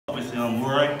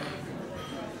Moray.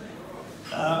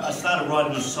 I started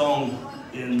writing a song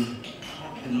in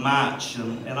March,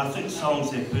 and I think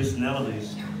songs have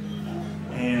personalities.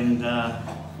 And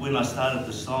when I started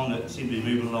the song, it seemed to be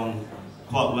moving along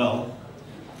quite well.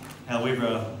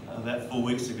 However, about 4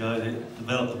 weeks ago, it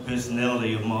developed the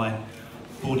personality of my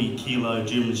 40-kilo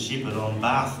German Shepherd on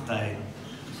Bath Day.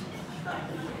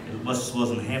 It just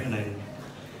wasn't happening.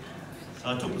 So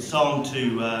I took the song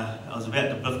to, I was about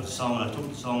to biff the song, and I took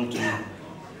the song to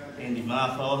Andy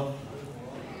Mauafua,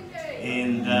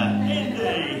 and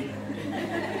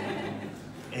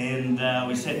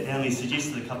we sat down. He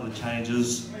suggested a couple of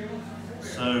changes.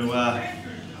 So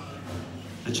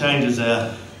the changes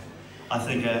are, I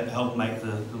think, help make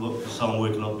the song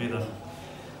work a lot better.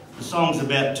 The song's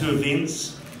about 2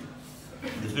 events.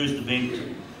 The first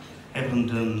event happened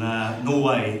in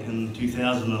Norway in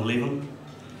 2011.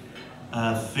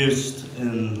 First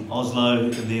in Oslo,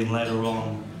 and then later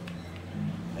on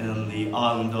in the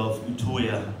island of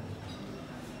Utøya.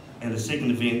 And the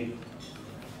second event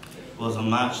was on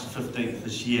March the 15th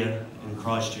this year in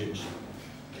Christchurch.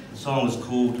 The song is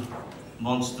called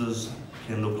Monsters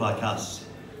Can Look Like Us.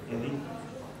 Andy?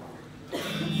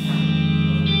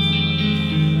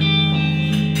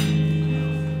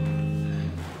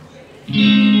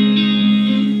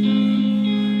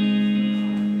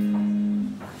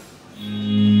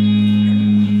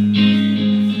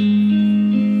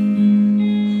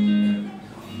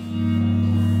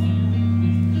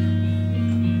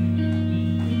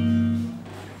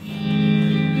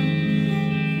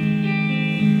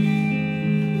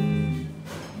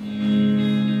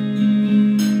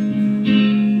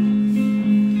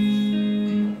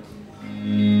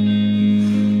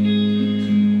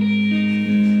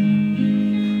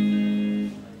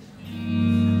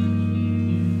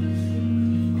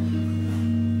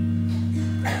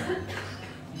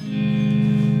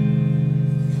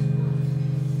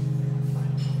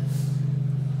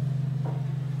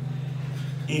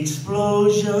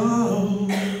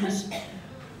 Explosions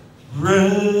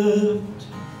ripped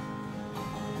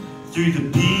through the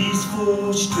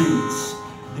peaceful streets.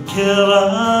 The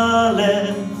killer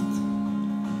left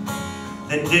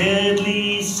that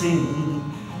deadly scene,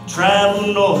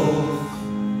 traveled north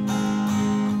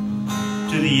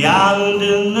to the island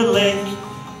in the lake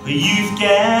where youth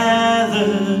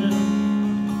gathered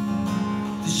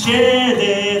to share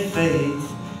their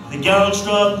faith. The gun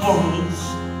struck once,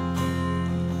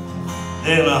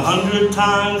 then 100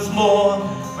 times more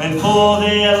ran for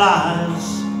their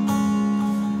lives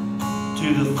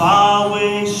to the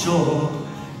faraway shore.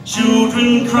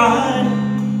 Children cried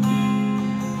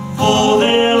for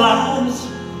their lives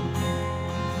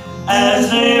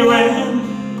as they ran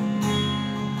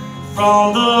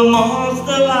from the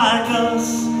monster like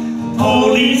us. The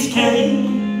police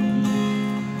came,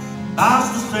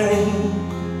 past the Spain,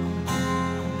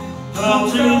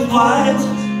 mountains white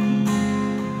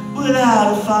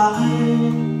without a fight.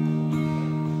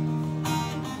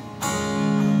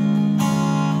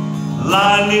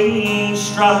 Lightning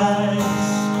strikes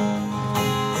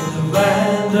in a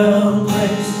random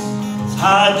place. It's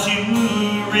hard to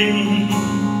read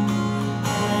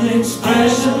an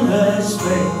expressionless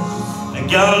face. A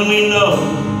gun we know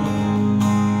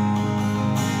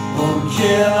won't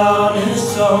kill on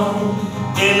its own.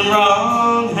 In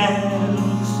wrong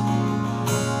hands,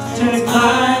 take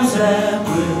lives at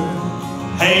will.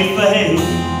 Hate for hate,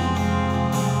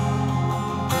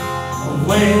 a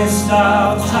waste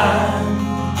of time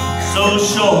so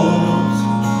short.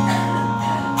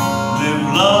 Live,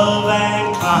 love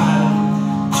and climb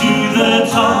to the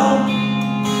top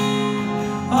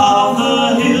of the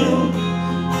hill.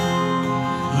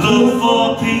 Look for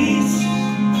peace,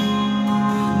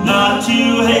 not to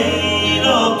hate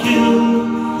or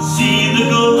kill. See the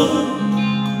good,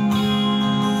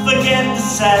 forget the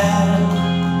sad.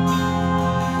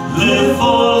 Live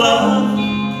for love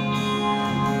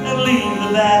and leave the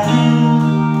bad.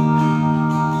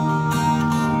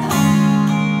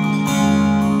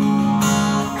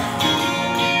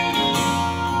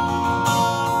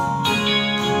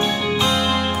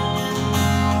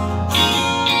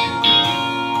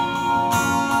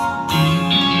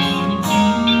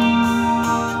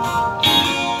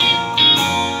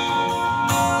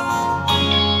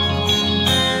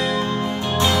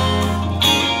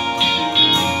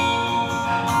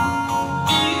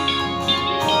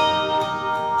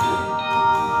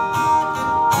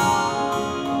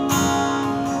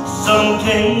 Some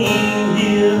came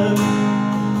here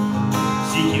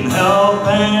seeking help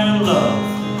and love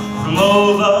from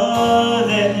over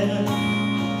there,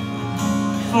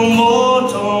 from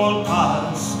war-torn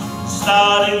parts,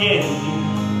 start again.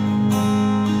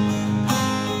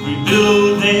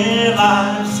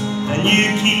 lives than you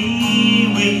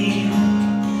Kiwi.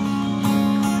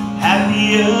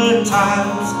 Happier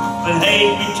times, but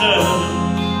hate returned.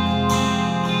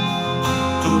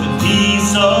 Took the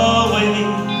peace away,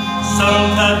 some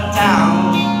cut down.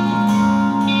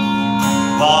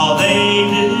 While they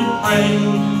did pray,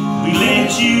 we let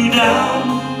you down.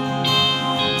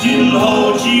 Didn't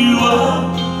hold you up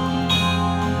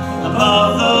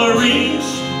above the reach.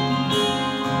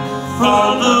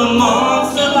 From the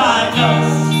monster like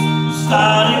us,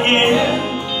 start again.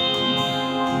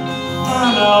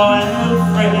 Family and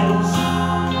friends,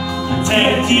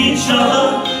 protect each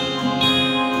other.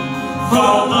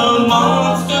 From the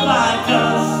monster like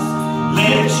us,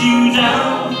 let you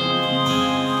down.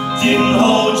 Didn't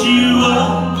hold you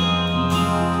up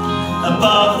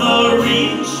above the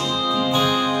reach.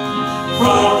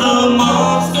 From the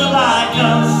monster like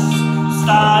us,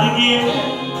 start again.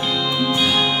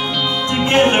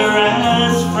 Together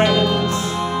as friends,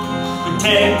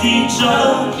 protect each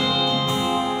other.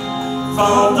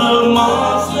 From the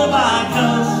monster like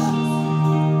us.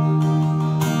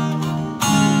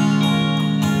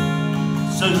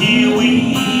 So here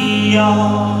we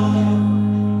are.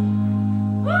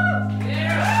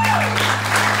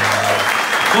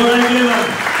 Moray,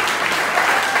 Bevan.